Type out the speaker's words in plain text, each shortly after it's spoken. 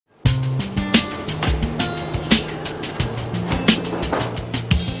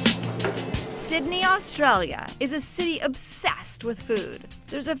Sydney, Australia is a city obsessed with food.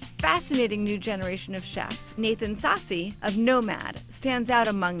 There's a fascinating new generation of chefs. Nathan Sasi of Nomad stands out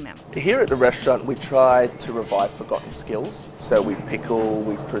among them. Here at the restaurant we try to revive forgotten skills. So we pickle,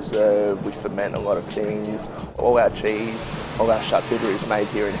 we preserve, we ferment a lot of things. All our cheese, all our charcuterie is made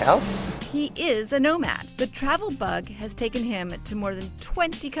here in-house. He is a nomad. The travel bug has taken him to more than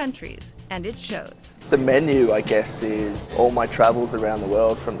 20 countries, and it shows. The menu, I guess, is all my travels around the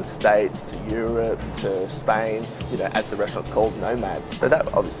world, from the States to Europe to Spain, as the restaurant's called, Nomad. So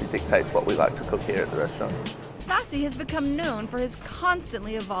that obviously dictates what we like to cook here at the restaurant. Sasi has become known for his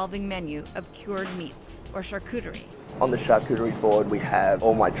constantly evolving menu of cured meats, or charcuterie. On the charcuterie board we have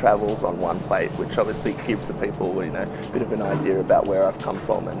all my travels on one plate, which obviously gives the people a bit of an idea about where I've come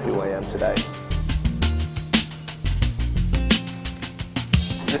from and who I am today.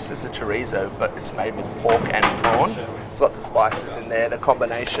 This is a chorizo, but it's made with pork and prawn. There's lots of spices in there. The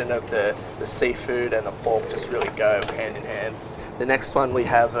combination of the seafood and the pork just really go hand in hand. The next one we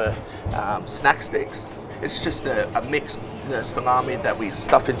have snack sticks. It's just a mixed salami that we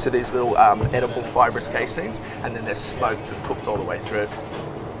stuff into these little edible fibrous casings, and then they're smoked and cooked all the way through.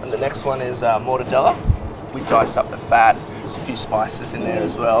 And the next one is mortadella. We dice up the fat. There's a few spices in there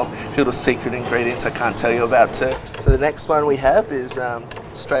as well. A few little secret ingredients I can't tell you about too. So the next one we have is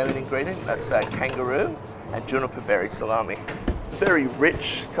Australian ingredient. That's kangaroo and juniper berry salami. Very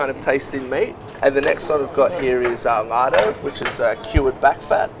rich kind of tasting meat. And the next one we've got here is lardo, which is cured back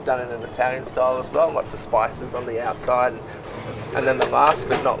fat, done in an Italian style as well. Lots of spices on the outside. And then the last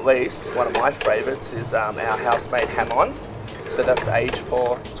but not least, one of my favourites is our house-made ham. So that's aged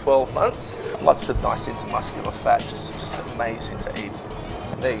for 12 months. Lots of nice intermuscular fat, just amazing to eat.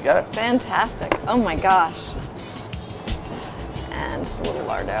 There you go. Fantastic. Oh my gosh. And just a little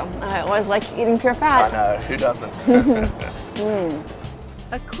lardo. I always like eating pure fat. I know, who doesn't?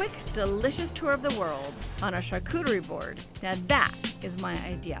 A quick, delicious tour of the world on a charcuterie board. Now that is my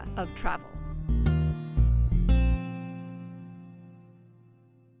idea of travel.